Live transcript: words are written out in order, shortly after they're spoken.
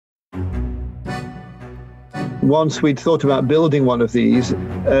Once we'd thought about building one of these,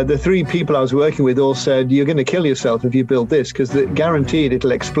 the three people I was working with all said, you're going to kill yourself if you build this, because guaranteed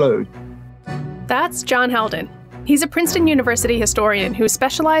it'll explode. That's John Haldon. He's a Princeton University historian who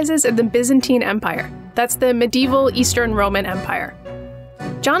specializes in the Byzantine Empire. That's the medieval Eastern Roman Empire.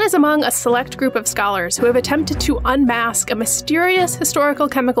 John is among a select group of scholars who have attempted to unmask a mysterious historical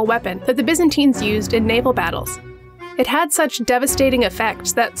chemical weapon that the Byzantines used in naval battles. It had such devastating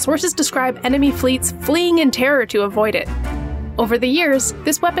effects that sources describe enemy fleets fleeing in terror to avoid it. Over the years,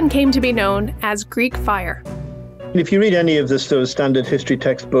 this weapon came to be known as Greek fire. If you read any of the sort of standard history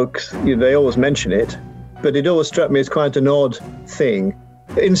textbooks, they always mention it, but it always struck me as quite an odd thing.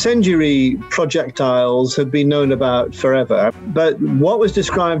 Incendiary projectiles have been known about forever, but what was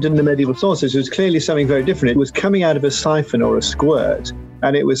described in the medieval sources was clearly something very different. It was coming out of a siphon or a squirt,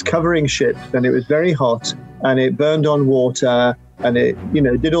 and it was covering ships, and it was very hot, and it burned on water, and it,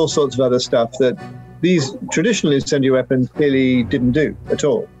 did all sorts of other stuff that these traditional incendiary weapons clearly didn't do at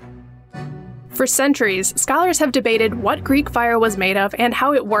all. For centuries, scholars have debated what Greek fire was made of and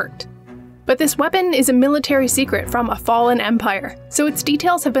how it worked. But this weapon is a military secret from a fallen empire, so its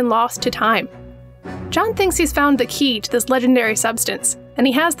details have been lost to time. John thinks he's found the key to this legendary substance, and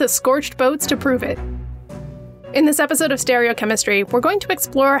he has the scorched boats to prove it. In this episode of Stereochemistry, we're going to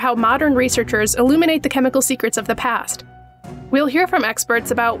explore how modern researchers illuminate the chemical secrets of the past. We'll hear from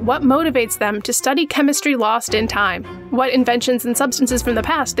experts about what motivates them to study chemistry lost in time, what inventions and substances from the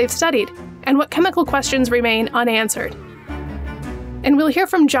past they've studied, and what chemical questions remain unanswered. And we'll hear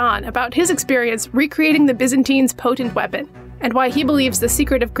from John about his experience recreating the Byzantines' potent weapon, and why he believes the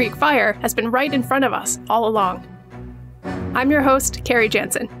secret of Greek fire has been right in front of us all along. I'm your host, Kerri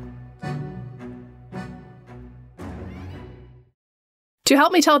Jansen. To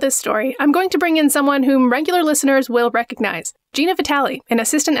help me tell this story, I'm going to bring in someone whom regular listeners will recognize, Gina Vitale, an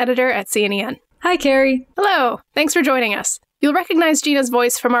assistant editor at C&EN. Hi, Kerri. Hello. Thanks for joining us. You'll recognize Gina's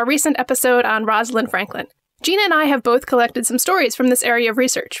voice from our recent episode on Rosalind Franklin. Gina and I have both collected some stories from this area of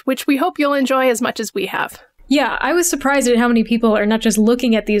research, which we hope you'll enjoy as much as we have. Yeah, I was surprised at how many people are not just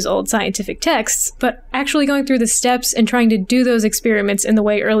looking at these old scientific texts, but actually going through the steps and trying to do those experiments in the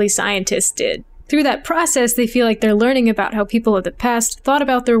way early scientists did. Through that process, they feel like they're learning about how people of the past thought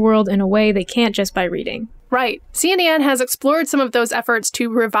about their world in a way they can't just by reading. Right. C&EN has explored some of those efforts to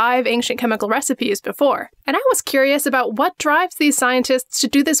revive ancient chemical recipes before, and I was curious about what drives these scientists to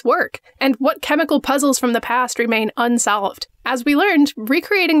do this work, and what chemical puzzles from the past remain unsolved. As we learned,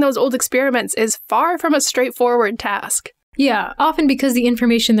 recreating those old experiments is far from a straightforward task. Yeah, often because the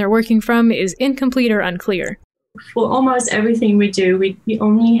information they're working from is incomplete or unclear. For almost everything we do, we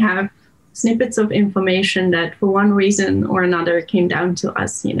only have snippets of information that for one reason or another came down to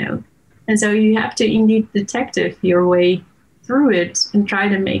us, And so you have to indeed detective your way through it and try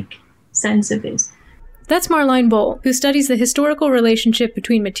to make sense of it. That's Marlijn Bol, who studies the historical relationship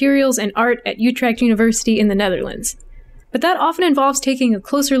between materials and art at Utrecht University in the Netherlands. But that often involves taking a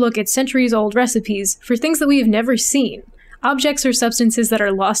closer look at centuries-old recipes for things that we have never seen, objects or substances that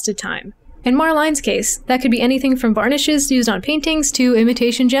are lost to time. In Marlijn's case, that could be anything from varnishes used on paintings to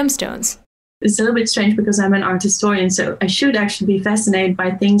imitation gemstones. It's a little bit strange because I'm an art historian, so I should actually be fascinated by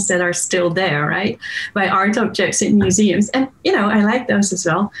things that are still there, right? By art objects in museums. And, I like those as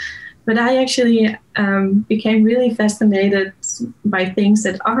well. But I actually became really fascinated by things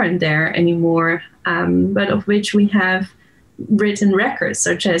that aren't there anymore, but of which we have written records,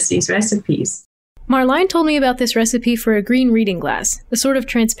 such as these recipes. Marlijn told me about this recipe for a green reading glass, a sort of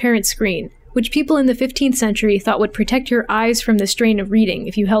transparent screen, which people in the 15th century thought would protect your eyes from the strain of reading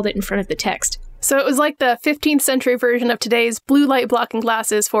if you held it in front of the text. So it was like the 15th century version of today's blue light blocking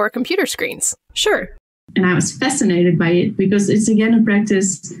glasses for computer screens. Sure. And I was fascinated by it because it's again a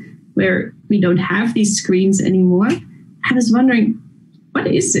practice where we don't have these screens anymore. I was wondering, what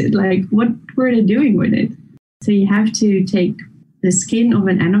is it? Like, what were they doing with it? So you have to take the skin of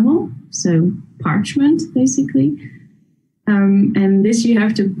an animal, so parchment, basically. And this you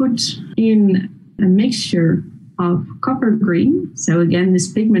have to put in a mixture of copper green. So again, this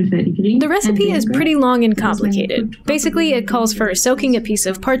pigment very green. The recipe is pretty long and complicated. Basically, it calls for soaking a piece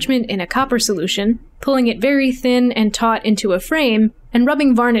of parchment in a copper solution, pulling it very thin and taut into a frame, and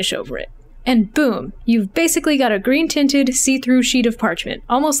rubbing varnish over it. And boom, you've basically got a green-tinted, see-through sheet of parchment,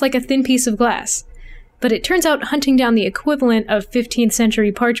 almost like a thin piece of glass. But it turns out hunting down the equivalent of 15th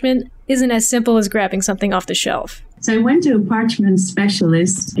century parchment isn't as simple as grabbing something off the shelf. So I went to a parchment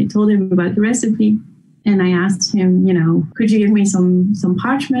specialist. I told him about the recipe and I asked him, could you give me some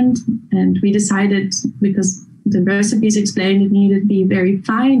parchment? And we decided, because the recipes explained it needed to be very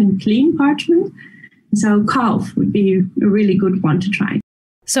fine and clean parchment. So calf would be a really good one to try.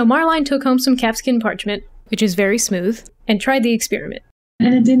 So Marlijn took home some calfskin parchment, which is very smooth, and tried the experiment.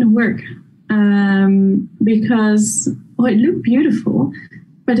 And it didn't work because it looked beautiful,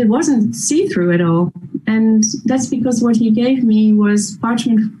 but it wasn't see-through at all. And that's because what he gave me was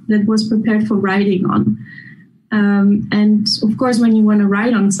parchment that was prepared for writing on. And of course, when you want to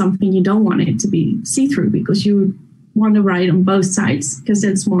write on something, you don't want it to be see-through because you want to write on both sides because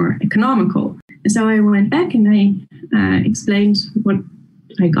that's more economical. And so I went back and I explained what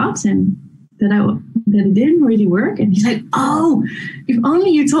I got and that it didn't really work. And he's like, "Oh, if only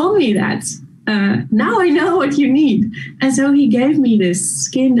you told me that. Now I know what you need." And so he gave me this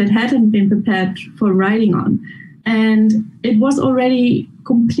skin that hadn't been prepared for writing on. And it was already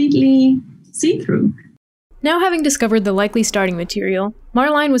completely see-through. Now having discovered the likely starting material,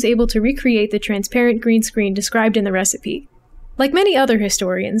 Marline was able to recreate the transparent green screen described in the recipe. Like many other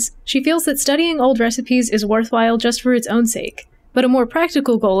historians, she feels that studying old recipes is worthwhile just for its own sake, but a more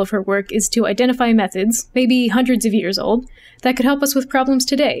practical goal of her work is to identify methods, maybe hundreds of years old, that could help us with problems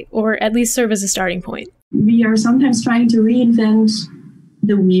today, or at least serve as a starting point. We are sometimes trying to reinvent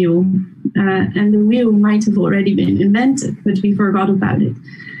the wheel, and the wheel might have already been invented, but we forgot about it.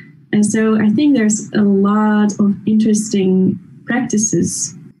 And so I think there's a lot of interesting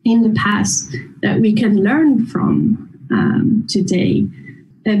practices in the past that we can learn from today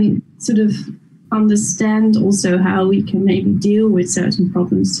and sort of understand also how we can maybe deal with certain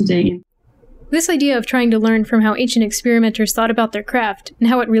problems today. This idea of trying to learn from how ancient experimenters thought about their craft and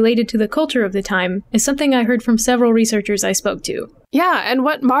how it related to the culture of the time is something I heard from several researchers I spoke to. Yeah, and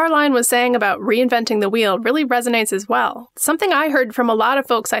what Marline was saying about reinventing the wheel really resonates as well. Something I heard from a lot of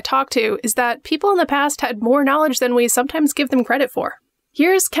folks I talked to is that people in the past had more knowledge than we sometimes give them credit for.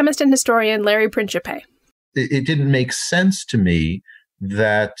 Here's chemist and historian Larry Principe. It didn't make sense to me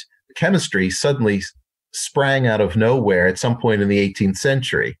that chemistry suddenly sprang out of nowhere at some point in the 18th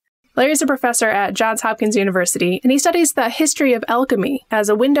century. Larry's a professor at Johns Hopkins University, and he studies the history of alchemy as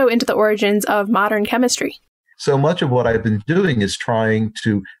a window into the origins of modern chemistry. So much of what I've been doing is trying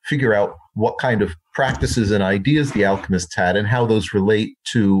to figure out what kind of practices and ideas the alchemists had and how those relate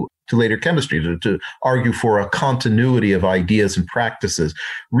to later chemistry, to argue for a continuity of ideas and practices,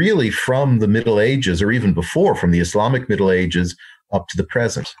 really from the Middle Ages or even before, from the Islamic Middle Ages up to the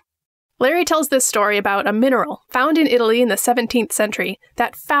present. Larry tells this story about a mineral found in Italy in the 17th century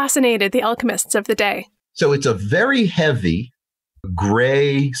that fascinated the alchemists of the day. So it's a very heavy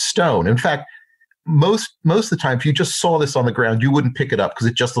gray stone. In fact, most of the time, if you just saw this on the ground, you wouldn't pick it up because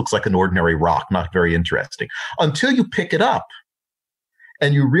it just looks like an ordinary rock, not very interesting. Until you pick it up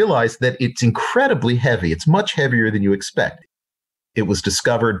and you realize that it's incredibly heavy. It's much heavier than you expect. It was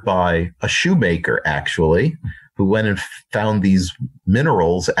discovered by a shoemaker, actually, who went and found these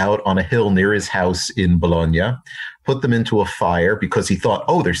minerals out on a hill near his house in Bologna, put them into a fire because he thought,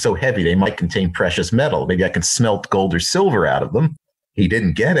 oh, they're so heavy, they might contain precious metal. Maybe I can smelt gold or silver out of them. He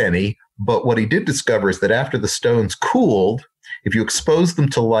didn't get any, but what he did discover is that after the stones cooled, if you exposed them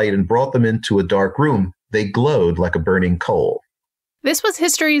to light and brought them into a dark room, they glowed like a burning coal. This was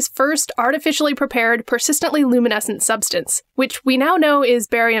history's first artificially prepared, persistently luminescent substance, which we now know is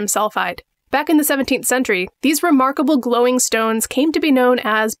barium sulfide. Back in the 17th century, these remarkable glowing stones came to be known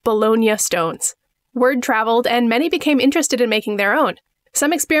as Bologna stones. Word traveled, and many became interested in making their own.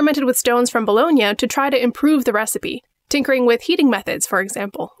 Some experimented with stones from Bologna to try to improve the recipe, tinkering with heating methods, for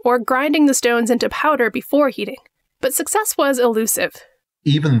example, or grinding the stones into powder before heating. But success was elusive.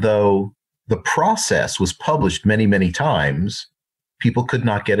 Even though the process was published many, many times, people could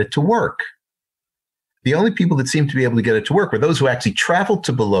not get it to work. The only people that seemed to be able to get it to work were those who actually traveled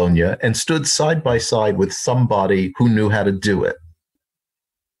to Bologna and stood side by side with somebody who knew how to do it.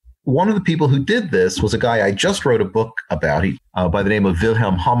 One of the people who did this was a guy I just wrote a book about by the name of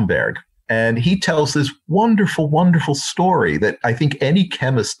Wilhelm Homberg. And he tells this wonderful, wonderful story that I think any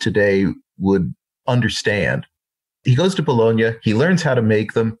chemist today would understand. He goes to Bologna, he learns how to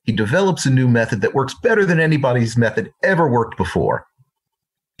make them, he develops a new method that works better than anybody's method ever worked before.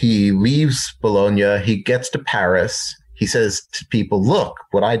 He leaves Bologna, he gets to Paris, he says to people, look,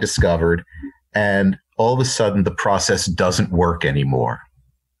 what I discovered, and all of a sudden the process doesn't work anymore.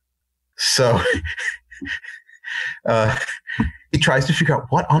 So he tries to figure out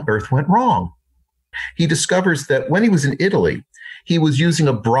what on earth went wrong. He discovers that when he was in Italy, he was using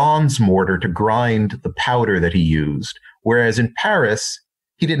a bronze mortar to grind the powder that he used, whereas in Paris,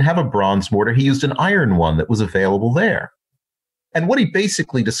 he didn't have a bronze mortar, he used an iron one that was available there. And what he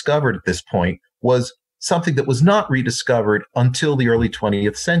basically discovered at this point was something that was not rediscovered until the early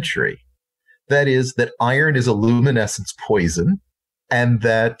 20th century. That is, that iron is a luminescence poison, and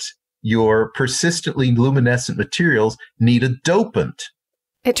that your persistently luminescent materials need a dopant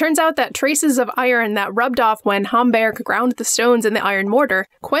It turns out that traces of iron that rubbed off when Homberg ground the stones in the iron mortar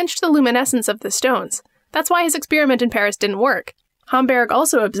quenched the luminescence of the stones. That's why his experiment in Paris didn't work. Homberg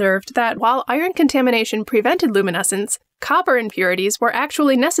also observed that while iron contamination prevented luminescence, copper impurities were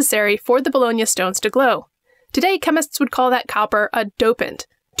actually necessary for the Bologna stones to glow. Today, chemists would call that copper a dopant.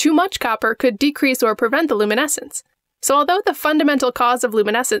 Too much copper could decrease or prevent the luminescence. So although the fundamental cause of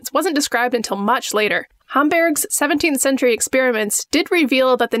luminescence wasn't described until much later, Homberg's 17th century experiments did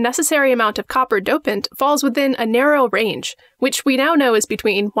reveal that the necessary amount of copper dopant falls within a narrow range, which we now know is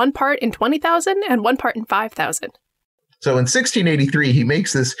between 1 part in 20,000 and 1 part in 5,000. So in 1683, he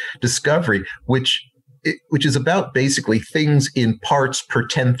makes this discovery, which is about basically things in parts per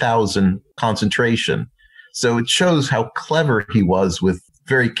 10,000 concentration. So it shows how clever he was with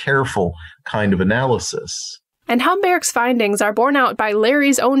very careful kind of analysis. And Homberg's findings are borne out by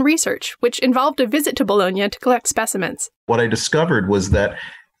Larry's own research, which involved a visit to Bologna to collect specimens. What I discovered was that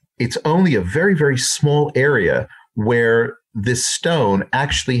it's only a very, very small area where this stone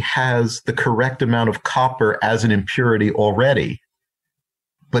actually has the correct amount of copper as an impurity already.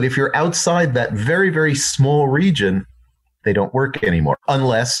 But if you're outside that very, very small region, they don't work anymore,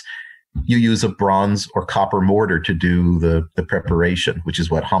 unless you use a bronze or copper mortar to do the preparation, which is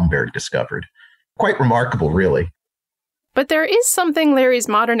what Homberg discovered. Quite remarkable, really. But there is something Larry's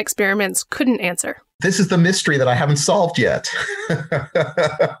modern experiments couldn't answer. This is the mystery that I haven't solved yet.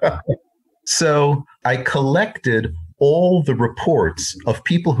 So I collected all the reports of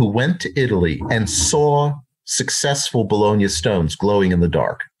people who went to Italy and saw successful Bologna stones glowing in the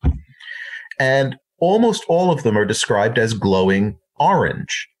dark. And almost all of them are described as glowing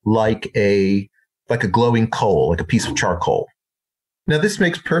orange, like a glowing coal, like a piece of charcoal. Now, this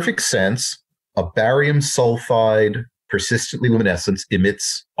makes perfect sense. A barium sulfide persistently luminescence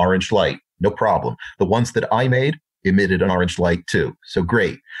emits orange light. No problem. The ones that I made emitted an orange light too. So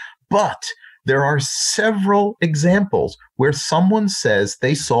great. But there are several examples where someone says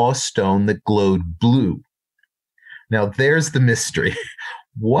they saw a stone that glowed blue. Now, there's the mystery.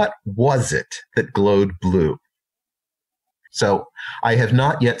 What was it that glowed blue? So I have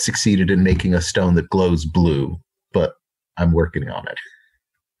not yet succeeded in making a stone that glows blue, but I'm working on it.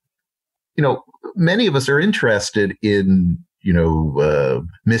 Many of us are interested in,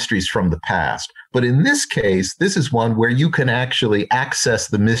 mysteries from the past. But in this case, this is one where you can actually access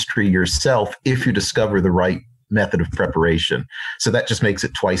the mystery yourself if you discover the right method of preparation. So that just makes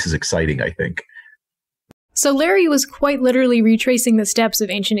it twice as exciting, I think. So Larry was quite literally retracing the steps of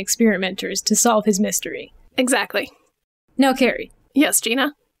ancient experimenters to solve his mystery. Exactly. Now, Kerri. Yes,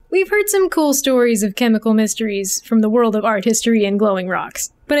 Gina? We've heard some cool stories of chemical mysteries from the world of art history and glowing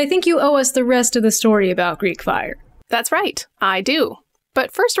rocks, but I think you owe us the rest of the story about Greek fire. That's right, I do.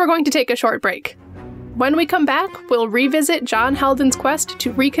 But first we're going to take a short break. When we come back, we'll revisit John Heldon's quest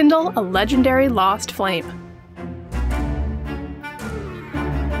to rekindle a legendary lost flame.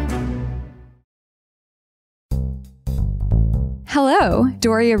 Hello,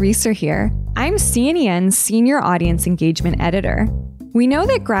 Doria Reeser here. I'm C&EN's Senior Audience Engagement Editor. We know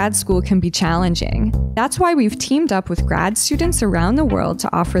that grad school can be challenging. That's why we've teamed up with grad students around the world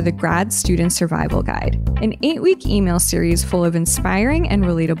to offer the Grad Student Survival Guide, an 8-week email series full of inspiring and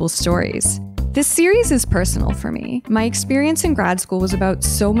relatable stories. This series is personal for me. My experience in grad school was about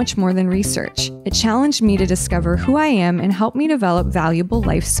so much more than research. It challenged me to discover who I am and helped me develop valuable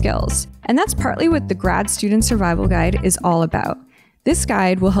life skills. And that's partly what the Grad Student Survival Guide is all about. This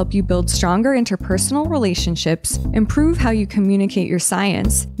guide will help you build stronger interpersonal relationships, improve how you communicate your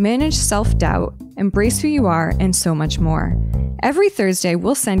science, manage self-doubt, embrace who you are, and so much more. Every Thursday,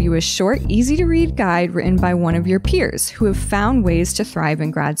 we'll send you a short, easy-to-read guide written by one of your peers who have found ways to thrive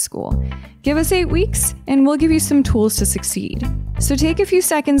in grad school. Give us 8 weeks, and we'll give you some tools to succeed. So take a few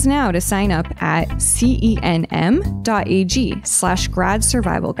seconds now to sign up at CENM.ag/grad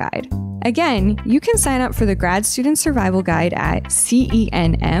survival guide. Again, you can sign up for the Grad Student Survival Guide at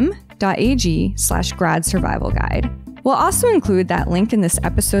CENM.ag/grad survival guide. We'll also include that link in this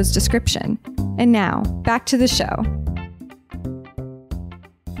episode's description. And now, back to the show.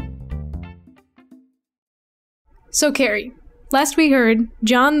 So, Kerri, last we heard,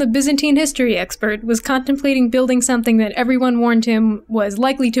 John, the Byzantine history expert, was contemplating building something that everyone warned him was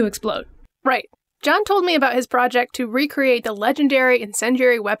likely to explode. Right. John told me about his project to recreate the legendary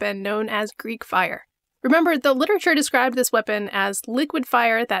incendiary weapon known as Greek fire. Remember, the literature described this weapon as liquid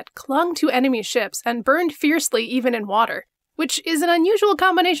fire that clung to enemy ships and burned fiercely even in water, which is an unusual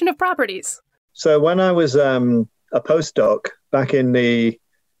combination of properties. So when I was a postdoc back in the,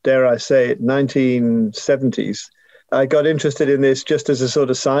 dare I say it, 1970s, I got interested in this just as a sort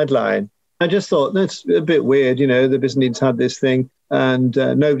of sideline. I just thought, that's a bit weird, the Byzantines had this thing. and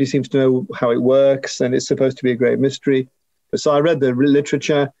nobody seems to know how it works, and it's supposed to be a great mystery. So I read the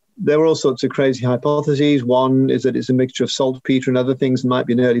literature. There were all sorts of crazy hypotheses. One is that it's a mixture of saltpeter and other things, and might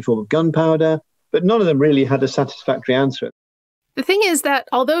be an early form of gunpowder, but none of them really had a satisfactory answer. The thing is that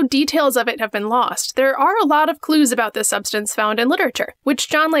although details of it have been lost, there are a lot of clues about this substance found in literature, which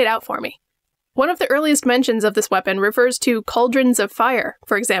John laid out for me. One of the earliest mentions of this weapon refers to cauldrons of fire,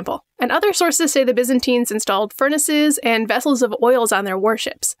 for example, and other sources say the Byzantines installed furnaces and vessels of oils on their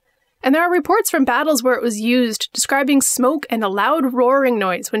warships. And there are reports from battles where it was used, describing smoke and a loud roaring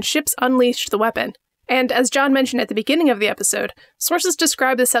noise when ships unleashed the weapon. And as John mentioned at the beginning of the episode, sources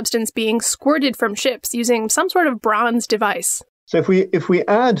describe the substance being squirted from ships using some sort of bronze device. So if we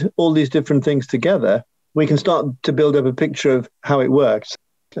add all these different things together, we can start to build up a picture of how it works.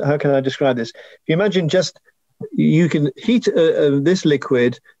 How can I describe this? If you imagine you can heat this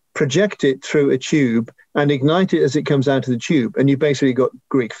liquid, project it through a tube, and ignite it as it comes out of the tube, and you basically got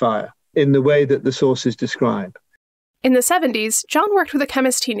Greek fire in the way that the sources describe. In the 70s, John worked with a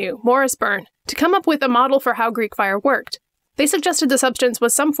chemist he knew, Morris Byrne, to come up with a model for how Greek fire worked. They suggested the substance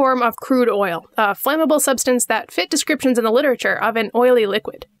was some form of crude oil, a flammable substance that fit descriptions in the literature of an oily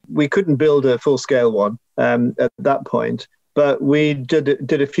liquid. We couldn't build a full-scale one at that point, but we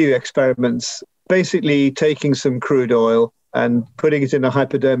did a few experiments, basically taking some crude oil and putting it in a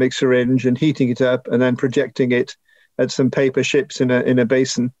hypodermic syringe and heating it up and then projecting it at some paper ships in a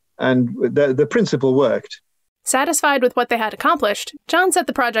basin. And the principle worked. Satisfied with what they had accomplished, John set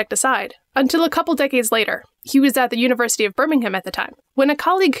the project aside, until a couple decades later. He was at the University of Birmingham at the time, when a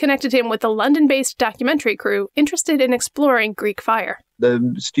colleague connected him with a London-based documentary crew interested in exploring Greek fire.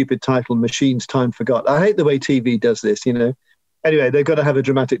 The stupid title, Machines Time Forgot. I hate the way TV does this, Anyway, they've got to have a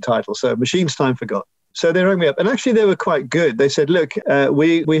dramatic title, so Machines Time Forgot. So they rang me up, and actually they were quite good. They said, look,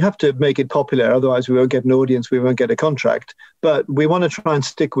 we have to make it popular, otherwise we won't get an audience, we won't get a contract, but we want to try and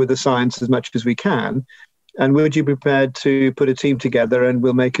stick with the science as much as we can. And would you be prepared to put a team together and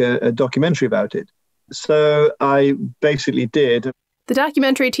we'll make a documentary about it? So I basically did. The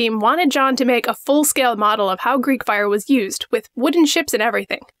documentary team wanted John to make a full-scale model of how Greek fire was used, with wooden ships and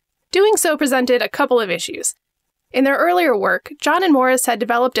everything. Doing so presented a couple of issues. In their earlier work, John and Morris had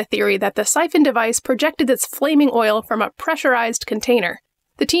developed a theory that the siphon device projected its flaming oil from a pressurized container.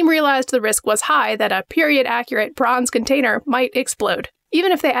 The team realized the risk was high that a period-accurate bronze container might explode,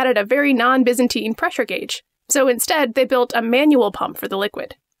 even if they added a very non-Byzantine pressure gauge. So instead, they built a manual pump for the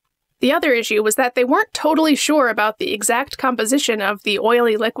liquid. The other issue was that they weren't totally sure about the exact composition of the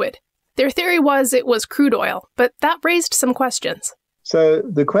oily liquid. Their theory was it was crude oil, but that raised some questions. So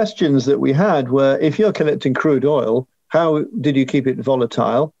the questions that we had were, if you're collecting crude oil, how did you keep it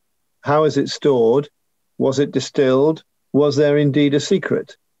volatile? How is it stored? Was it distilled? Was there indeed a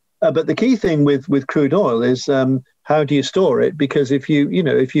secret? But the key thing with crude oil is how do you store it? Because if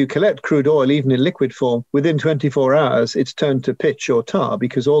you collect crude oil, even in liquid form, within 24 hours, it's turned to pitch or tar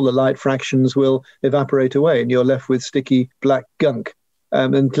because all the light fractions will evaporate away and you're left with sticky black gunk.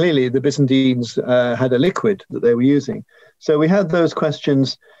 And clearly the Byzantines had a liquid that they were using. So we had those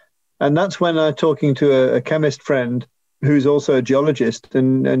questions. And that's when I'm talking to a chemist friend who's also a geologist.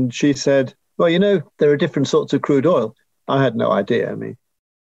 And she said, well, there are different sorts of crude oil. I had no idea.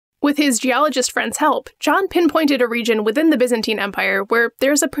 With his geologist friend's help, John pinpointed a region within the Byzantine Empire where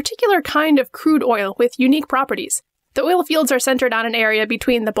there's a particular kind of crude oil with unique properties. The oil fields are centered on an area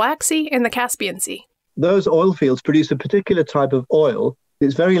between the Black Sea and the Caspian Sea. Those oil fields produce a particular type of oil.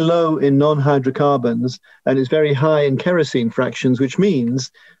 It's very low in non-hydrocarbons and it's very high in kerosene fractions, which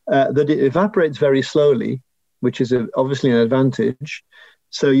means that it evaporates very slowly, which is obviously an advantage.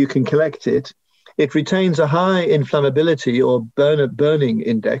 So you can collect it. It retains a high inflammability or burning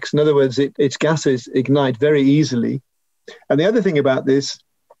index. In other words, its gases ignite very easily. And the other thing about this,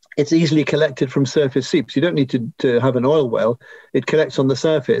 it's easily collected from surface seeps. You don't need to have an oil well. It collects on the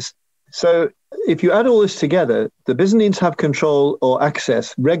surface. So if you add all this together, the Byzantines have control or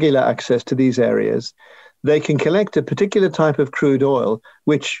access, regular access to these areas. They can collect a particular type of crude oil,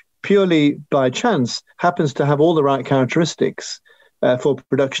 which purely by chance happens to have all the right characteristics for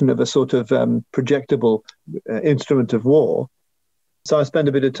production of a sort of projectable instrument of war. So I spent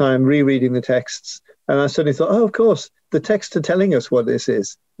a bit of time rereading the texts, and I suddenly thought, of course, the texts are telling us what this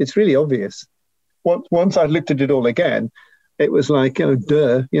is. It's really obvious. Once I looked at it all again, it was like, oh,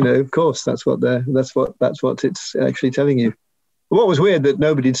 duh, of course, that's what it's actually telling you. What was weird that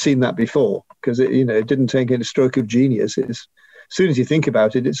nobody had seen that before, because it didn't take a stroke of genius. As soon as you think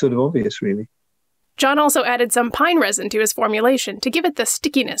about it, it's sort of obvious, really. John also added some pine resin to his formulation to give it the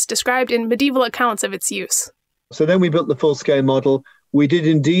stickiness described in medieval accounts of its use. So then we built the full-scale model. We did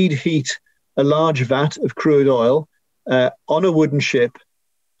indeed heat a large vat of crude oil, on a wooden ship.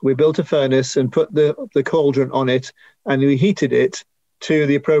 We built a furnace and put the cauldron on it, and we heated it to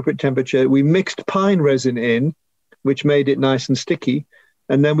the appropriate temperature. We mixed pine resin in, which made it nice and sticky,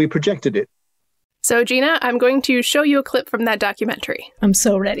 and then we projected it. So, Gina, I'm going to show you a clip from that documentary. I'm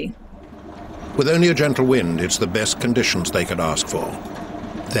so ready. With only a gentle wind, it's the best conditions they could ask for.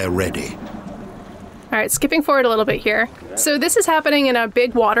 They're ready. All right, skipping forward a little bit here. So this is happening in a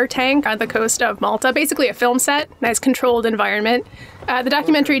big water tank on the coast of Malta, basically a film set, nice controlled environment. The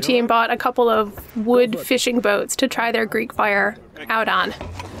documentary team bought a couple of wood fishing boats to try their Greek fire out on.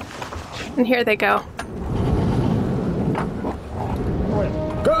 And here they go.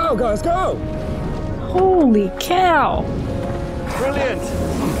 Go, guys, go! Holy cow! Brilliant!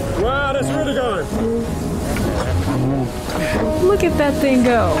 Wow, that's really going. Look at that thing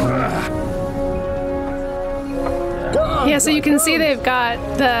go. Yeah, so you can see they've got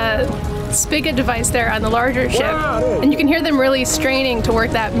the spigot device there on the larger ship, and you can hear them really straining to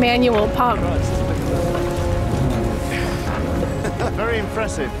work that manual pump. Very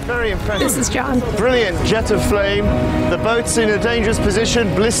impressive, very impressive. This is John. Brilliant jet of flame. The boat's in a dangerous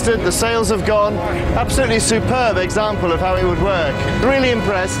position, blistered, the sails have gone. Absolutely superb example of how it would work. Really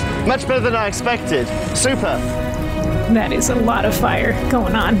impressed, much better than I expected. Super. That is a lot of fire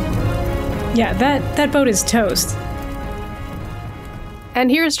going on. Yeah, that boat is toast. And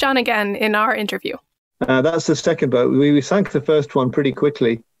here's John again in our interview. That's the second boat. We sank the first one pretty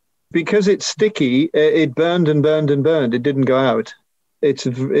quickly. Because it's sticky, it burned and burned and burned. It didn't go out. It's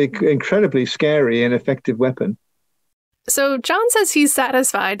an incredibly scary and effective weapon. So John says he's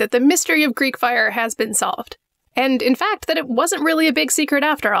satisfied that the mystery of Greek fire has been solved. And in fact, that it wasn't really a big secret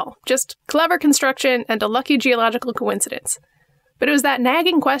after all, just clever construction and a lucky geological coincidence. But it was that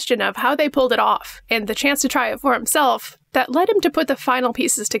nagging question of how they pulled it off and the chance to try it for himself that led him to put the final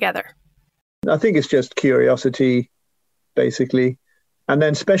pieces together. I think it's just curiosity, basically. And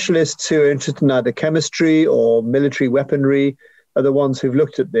then specialists who are interested in either chemistry or military weaponry are the ones who've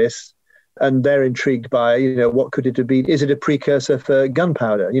looked at this, and they're intrigued by, what could it have been? Is it a precursor for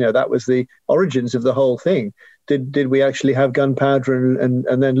gunpowder? That was the origins of the whole thing. Did we actually have gunpowder and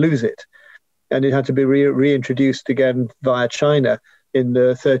then lose it? And it had to be reintroduced again via China in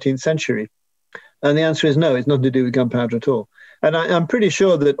the 13th century. And the answer is no, it's nothing to do with gunpowder at all. And I'm pretty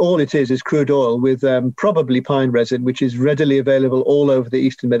sure that all it is crude oil with probably pine resin, which is readily available all over the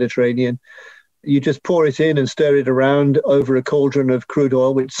Eastern Mediterranean. You just pour it in and stir it around over a cauldron of crude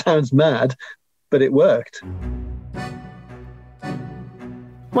oil, which sounds mad, but it worked.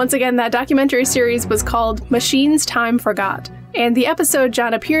 Once again, that documentary series was called Machines Time Forgot, and the episode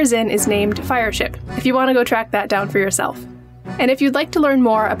John appears in is named Fireship, if you want to go track that down for yourself. And if you'd like to learn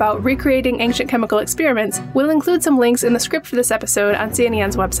more about recreating ancient chemical experiments, we'll include some links in the script for this episode on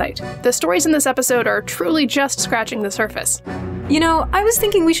C&EN's website. The stories in this episode are truly just scratching the surface. I was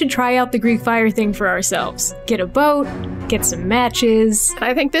thinking we should try out the Greek fire thing for ourselves. Get a boat, get some matches.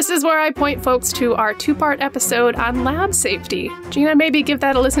 I think this is where I point folks to our 2-part episode on lab safety. Gina, maybe give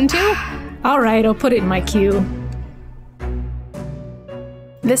that a listen too? All right, I'll put it in my queue.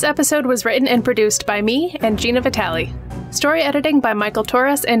 This episode was written and produced by me and Gina Vitale. Story editing by Michael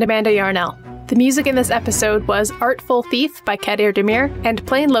Torres and Amanda Yarnell. The music in this episode was Artful Thief by Kadir Demir and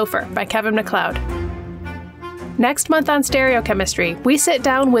Plain Loafer by Kevin MacLeod. Next month on Stereochemistry, we sit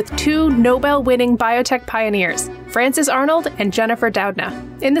down with 2 Nobel-winning biotech pioneers, Frances Arnold and Jennifer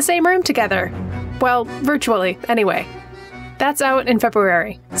Doudna, in the same room together. Well, virtually, anyway. That's out in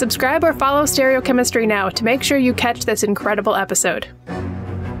February. Subscribe or follow Stereochemistry now to make sure you catch this incredible episode.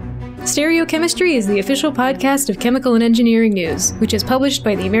 Stereochemistry is the official podcast of Chemical and Engineering News, which is published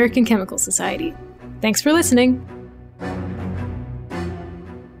by the American Chemical Society. Thanks for listening.